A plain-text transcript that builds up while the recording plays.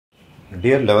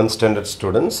Dear 11th standard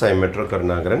students, I am Metro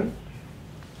Karnagaran.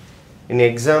 In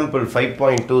example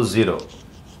 5.20,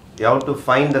 you have to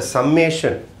find the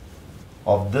summation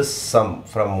of this sum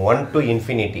from 1 to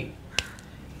infinity.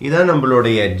 This is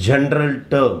our general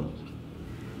term.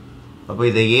 So,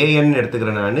 this an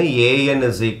an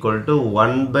is equal to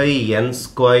 1 by n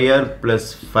square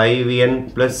plus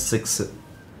 5n plus 6.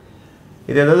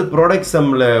 This is the product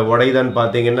sum. What is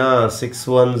that? 6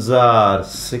 ones are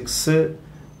 6.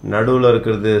 நடுவுல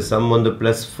இருக்குது sum வந்து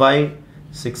 +5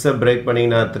 6 break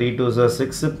பண்ணீங்கனா 3 2s are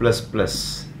 6 plus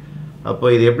அப்போ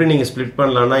இது எப்படி நீங்க split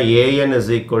பண்ணலாம்னா an is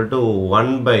equal to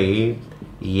 1 by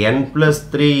n plus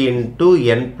 3 into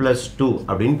n plus 2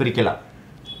 அப்படினு பிரிக்கலாம்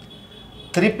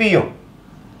திருப்பியும்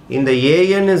இந்த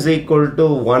an is equal to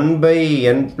 1 by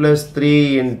n plus 3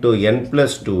 into n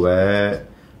plus 2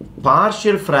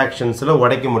 partial fractionsல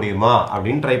உடைக்க முடியுமா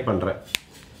அப்படினு ட்ரை பண்றேன்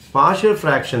partial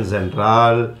fractions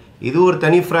என்றால் இது ஒரு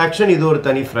தனி fraction இது ஒரு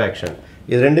தனி fraction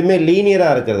இது ரெண்டுமே லீனியரா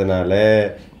இருக்குறதுனால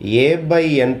a by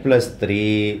n plus 3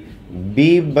 b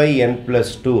by n plus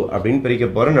 2 அப்படினு பிரிக்க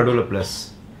போறோம் நடுவுல பிளஸ்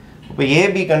இப்போ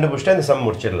ab கண்டுபிடிச்சா இந்த சம்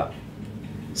முடிச்சிடலாம்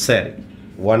சரி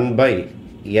 1 by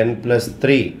n plus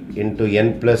 3 into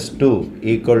n plus 2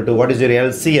 equal to what is your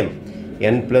LCM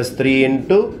n plus 3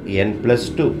 into n plus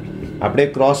 2 அப்படியே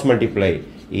cross multiply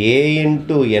a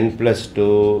into n plus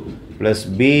 2 plus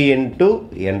b into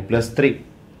n plus 3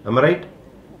 am I right?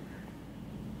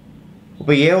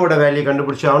 இப்போ a ஓட value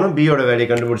கண்டுபிடிச்சாவணும் b ஓட value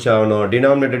கண்டுபிடிச்சாவணும்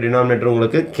denominator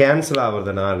உங்களுக்கு cancel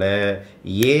ஆவறதனால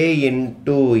a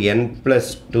into n plus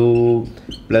 2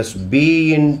 plus b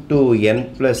into n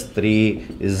plus 3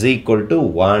 is equal to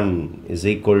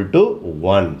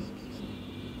 1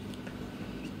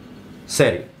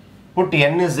 சரி put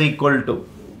n is equal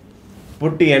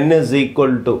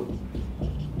to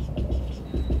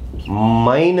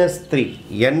minus 3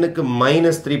 n க்கு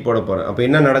minus 3 போட போறேன் அப்ப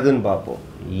என்ன நடக்குதுன்னு பாப்போம்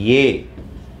a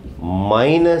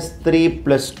minus 3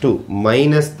 plus 2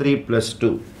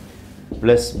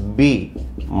 plus b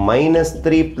minus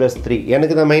 3 plus 3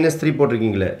 எனக்கு தான் minus 3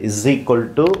 போட்டிருக்கீங்களே is equal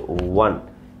to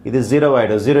 1 இது 0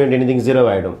 ஆயிடும் 0 into anything 0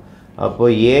 ஆயிடும் அப்போ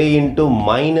a into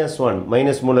minus 1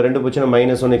 minus 3 ரெண்டு போச்சுனா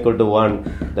minus 1 equal to 1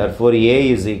 therefore a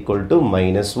is equal to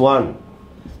minus 1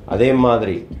 அதே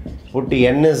மாதிரி put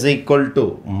n is equal to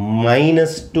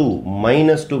minus 2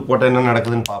 போட்டா என்ன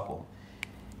நடக்குதுன்னு பாப்போம்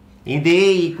இதே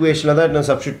ஈக்குவேஷன்ல தான் நான்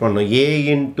சப்ஸ்டிட்யூட் பண்ணனும் a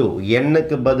into n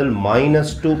க்கு பதில் minus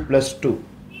 2 plus 2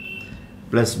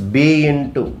 plus b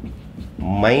into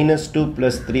minus 2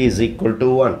 plus 3 is equal to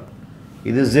 1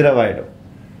 இது 0 ஆயிடும்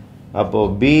அப்போ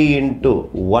b into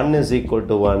 1 is equal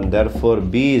to 1 therefore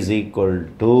b is equal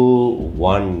to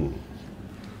 1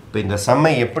 இப்போ இந்த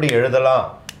சம்மை எப்படி எழுதலாம்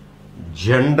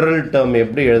general term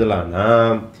எப்படி எழுதலாம்னா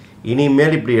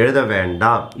இனிமேல் இப்படி எழுத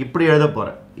வேண்டாம் இப்படி எழுத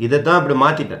போறேன் இத தான் இப்படி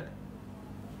மாத்திட்டேன்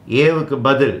a வுக்கு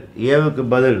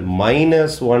பதில்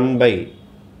minus 1 by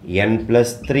n plus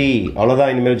 3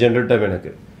 அவ்வளவுதான் இனிமேல் general term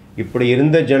எனக்கு இப்படி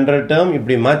இருந்த general term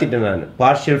இப்படி மாத்திட்டேன் நான்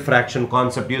partial fraction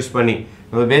concept யூஸ் பண்ணி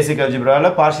நம்ம பேசிக்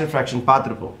அல்ஜிப்ரால partial fraction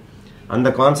பார்த்திருப்போம் அந்த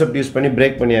கான்செப்ட் யூஸ் பண்ணி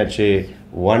பிரேக் பண்ணியாச்சு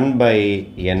 1 by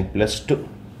n plus 2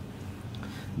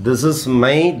 this is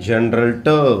my general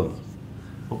term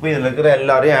இப்போ இதல இருக்கிற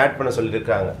எல்லாரையும் ஆட் பண்ண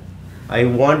சொல்லிருக்காங்க I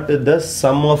want the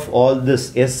sum of all this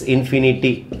s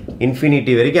infinity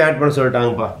வரைக்கும் ஆட் பண்ண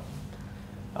சொல்லிட்டாங்கப்பா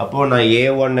அப்போ நான்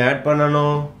a1 ஆட்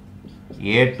பண்ணனும்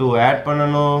a2 ஆட்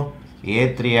பண்ணனும்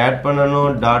a3 ஆட் பண்ணனும்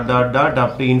டாட்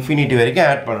up to infinity வரைக்கும்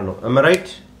ஆட் பண்ணனும் am I right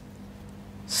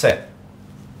sir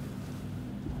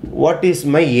what is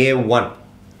my a1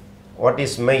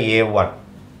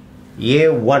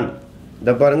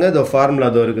 இந்த பாருங்க இந்த ஃபார்முலா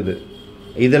அதோ இருக்குது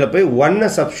இதல போய் 1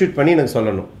 சப்ஸ்டிட்யூட் பண்ணி எனக்கு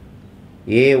சொல்லணும்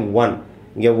a1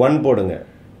 இங்க 1 போடுங்க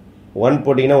 1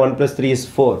 போடினா 1 plus 3 is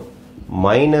 4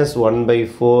 minus 1 by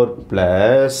 4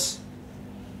 plus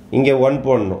இங்க 1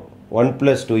 போடணும் 1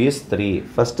 plus 2 is 3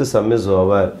 first sum is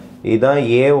over இதான்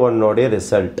a1 ஓட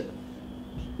ரிசல்ட்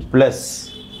plus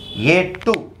a2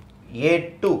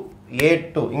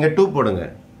 இங்க 2 போடுங்க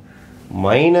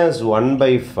minus 1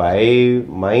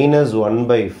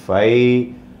 by 5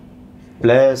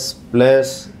 plus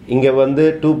இங்க வந்து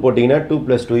 2 போடினா 2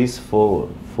 plus 2 is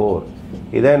 4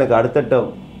 இதான் எனக்கு அடுத்த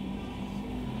டேர்ம்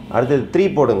அடுத்து 3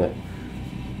 போடுங்க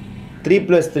 3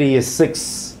 plus 3 is 6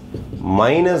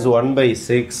 minus 1 by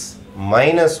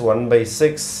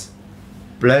 6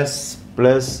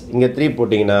 plus இங்க 3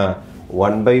 போடினா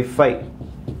 1 by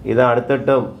 5 இதான் அடுத்த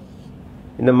டேர்ம்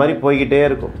இந்த மாதிரி போயிட்டே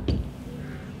இருக்கும்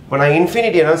இப்போ நான்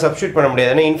இன்ஃபினிட்டி என்னால சப்ஸ்டிட்யூட் பண்ண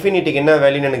முடியாது ஏன்னா இன்ஃபினிட்டிக்கு என்ன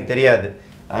வேல்யூன்னு எனக்கு தெரியாது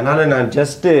அதனால நான்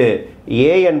ஜஸ்ட்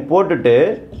an போட்டுட்டு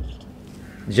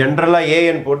ஜெனரலா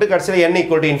an போட்டு கடைசில n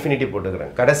 = infinity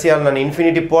போட்டுக்கறேன் கடைசியா நான்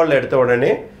infinity போல்ல எடுத்த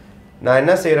உடனே நான்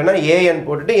என்ன செய்கிறேன்னா an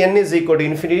போட்டுட்டு n is equal to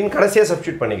infinity கடைசியாக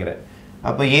சப்ஸ்டியூட் பண்ணிக்கிறேன்.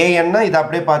 அப்போ an இதை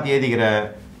அப்படியே பார்த்து எழுதிக்கிறேன்.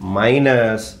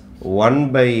 Minus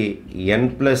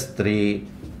 1/n+3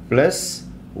 plus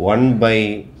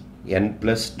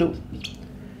 1/n+2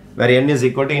 where n is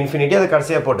equal to infinity அதை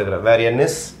கடைசியாக போட்டுக்கிறேன். where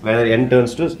n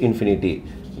turns to infinity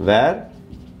where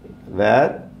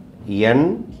n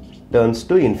turns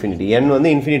to infinity n வந்து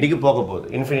இன்ஃபினிட்டிக்கு போக போகுது,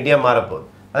 இன்ஃபினிட்டியாக மாறப்போகுது,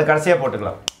 அது கடைசியாக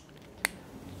போட்டுக்கலாம்.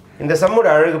 இந்த சம்மோட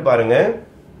அழகு பாருங்க.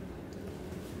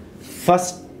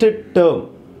 ஃபர்ஸ்ட் டேர்ம்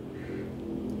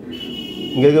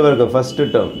இங்கே இருக்கும், ஃபர்ஸ்ட்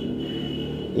டேர்ம்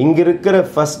இங்கே இருக்கிற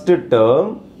ஃபர்ஸ்ட்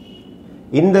டேர்ம்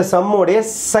இந்த சம்மோடைய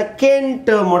செகண்ட்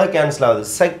டேர்மோட கேன்சல் ஆகுது,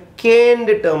 செகண்ட்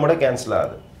டேர்மோட கேன்சல்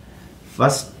ஆகுது.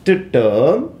 First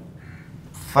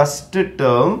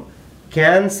term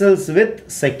cancels with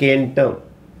second term.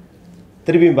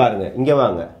 திருப்பி பாருங்க, இங்கே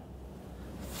வாங்க.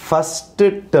 First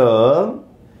term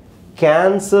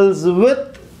cancels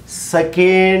with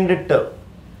second term.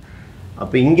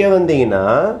 அப்போ இங்கே வந்தீங்கன்னா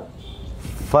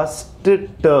first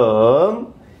term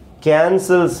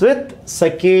cancels with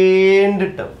second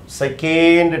term.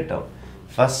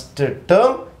 First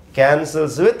term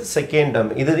cancels with second term.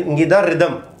 இது இங்கே தான்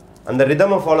ரிதம், அந்த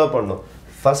ரிதமை ஃபாலோ பண்ணும்.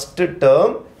 First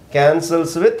term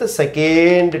cancels with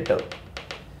second term.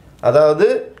 அதாவது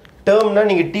டேர்ம்னா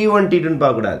நீங்கள் T1 T2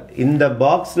 பார்க்கக்கூடாது. இந்த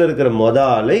பாக்ஸில் இருக்கிற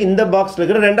ஆள் இந்த பாக்ஸில்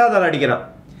இருக்கிற ரெண்டாவது ஆள் அடிக்கிறான்,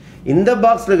 இந்த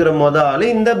பாக்ஸில் இருக்கிற ஆள்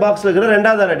இந்த பாக்ஸில் இருக்கிற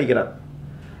ரெண்டாவது ஆள் அடிக்கிறான்.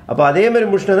 அப்போ அதே மாதிரி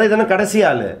முடிச்சுட்டு தான் இதெல்லாம் கடைசி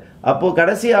ஆள். அப்போது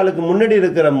கடைசி ஆளுக்கு முன்னாடி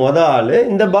இருக்கிற ஆள்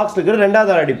இந்த பாக்ஸில் இருக்கிற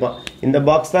ரெண்டாவது ஆள் அடிப்பான், இந்த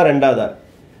பாக்ஸ் தான் ரெண்டாவது ஆள்.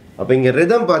 அப்போ இங்கே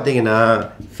ரிதம் பார்த்தீங்கன்னா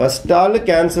ஃபர்ஸ்ட் ஆள்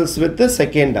கேன்சல்ஸ் வித்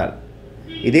செகண்ட் ஆள்,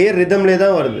 இதே ரிதம்லே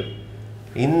தான் வருது.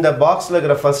 இந்த பாக்ஸில்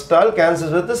இருக்கிற ஃபர்ஸ்ட் ஆள்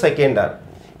கேன்சல்ஸ் வித் செகண்ட் ஆள்,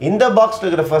 இந்த பாக்ஸில்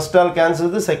இருக்கிற ஃபர்ஸ்ட் ஆள்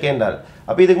கேன்சல்ஸ் வித் செகண்ட் ஆள்.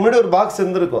 அப்போ இதுக்கு முன்னாடி ஒரு பாக்ஸ்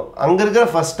இருந்திருக்கும், அங்கே இருக்கிற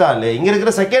ஃபர்ஸ்ட் ஆள் இங்கே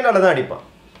இருக்கிற செகண்ட் ஆளை தான் அடிப்பான்.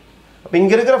 அப்போ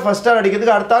இங்கே இருக்கிற ஃபர்ஸ்ட் ஆள்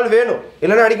அடிக்கிறதுக்கு அடுத்த ஆள் வேணும்,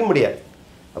 இல்லைன்னா அடிக்க முடியாது.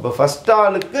 அப்போ ஃபர்ஸ்ட்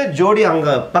ஆளுக்கு ஜோடி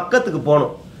அங்கே பக்கத்துக்கு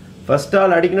போகணும். ஃபர்ஸ்ட்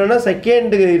ஆள் அடிக்கணும்னா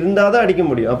செகண்ட் இருந்தால் தான் அடிக்க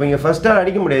முடியும். அப்போ இங்கே ஃபர்ஸ்ட் ஆள்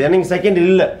அடிக்க முடியாது, ஏன்னா இங்கே செகண்ட்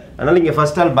இல்லை, அதனால் இங்கே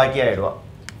ஃபர்ஸ்ட் ஆள் பாக்கி ஆகிடுவான்.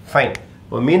 ஃபைன்.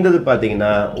 இப்போ மீந்தது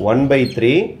பார்த்தீங்கன்னா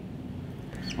 1/3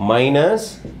 மைனஸ்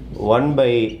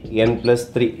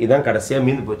 1/n+3 இதுதான் கடைசியாக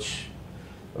மீந்து போச்சு.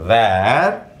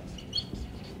 வேர்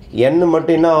n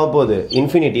மட்டும் என்ன ஆக போகுது,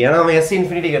 இன்ஃபினிட்டி. ஏன்னா அவன்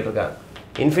இன்ஃபினிட்டி கேட்டிருக்கான்,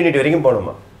 இன்ஃபினிட்டி வரைக்கும்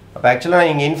போகணுமா. அப்போ ஆக்சுவலாக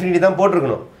இங்கே இன்ஃபினிட்டி தான்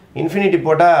போட்டிருக்கணும். இன்ஃபினிட்டி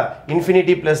போட்டால்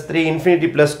இன்ஃபினிட்டி +3 இன்ஃபினிட்டி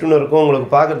 +2 இருக்கும், உங்களுக்கு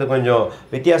பார்க்குறதுக்கு கொஞ்சம்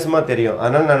வித்தியாசமாக தெரியும்.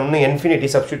 அதனால் நான் இன்னும் இன்ஃபினிட்டி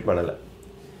சப்ஸ்டியூட் பண்ணலை.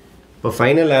 இப்போ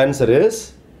ஃபைனல் ஆன்சர் இஸ்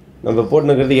நம்ம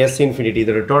போட்டுனுக்கிறது s∞.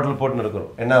 இதோட டோட்டல் போட்டுன்னு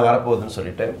இருக்கிறோம் என்ன வரப்போகுதுன்னு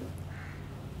சொல்லிட்டு.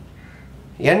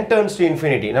 n turns to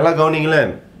infinity நல்லா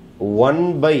கவனிங்களேன்.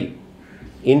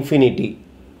 1/infinity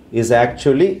is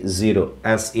actually 0.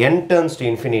 As n turns to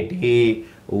infinity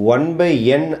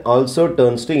 1/n also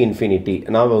turns to infinity.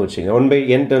 Now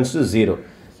 1/n turns to 0.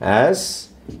 As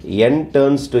n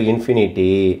turns to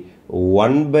infinity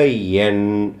 1/n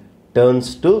turns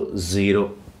to 0.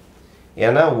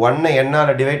 ஏன்னா 1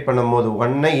 என்னால் divide பண்ணும்போது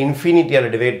 1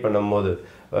 இன்ஃபினிட்டியால் divide பண்ணும்போது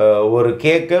ஒரு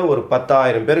கேக்கை ஒரு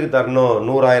 10,000 பேருக்கு தரணும்,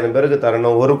 100,000 பேருக்கு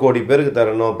தரணும், 1 கோடி பேருக்கு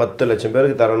தரணும், 10 லட்சம்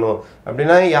பேருக்கு தரணும்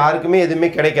அப்படின்னா யாருக்குமே எதுவுமே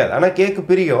கிடைக்காது. ஆனால் கேக்கு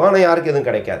பிரியும், ஆனால் யாருக்கு எதுவும்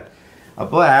கிடைக்காது.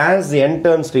 அப்போது as n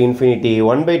turns to infinity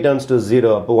 1/n turns to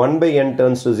 0. அப்போ 1/n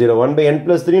turns to 0,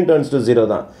 1/n+3 turns to 0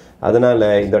 தான். அதனால்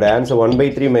இதோட answer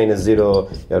 1/3 - 0.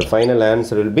 Your final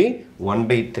answer will be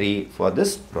 1/3 for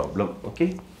this problem. Okay,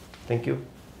 thank you.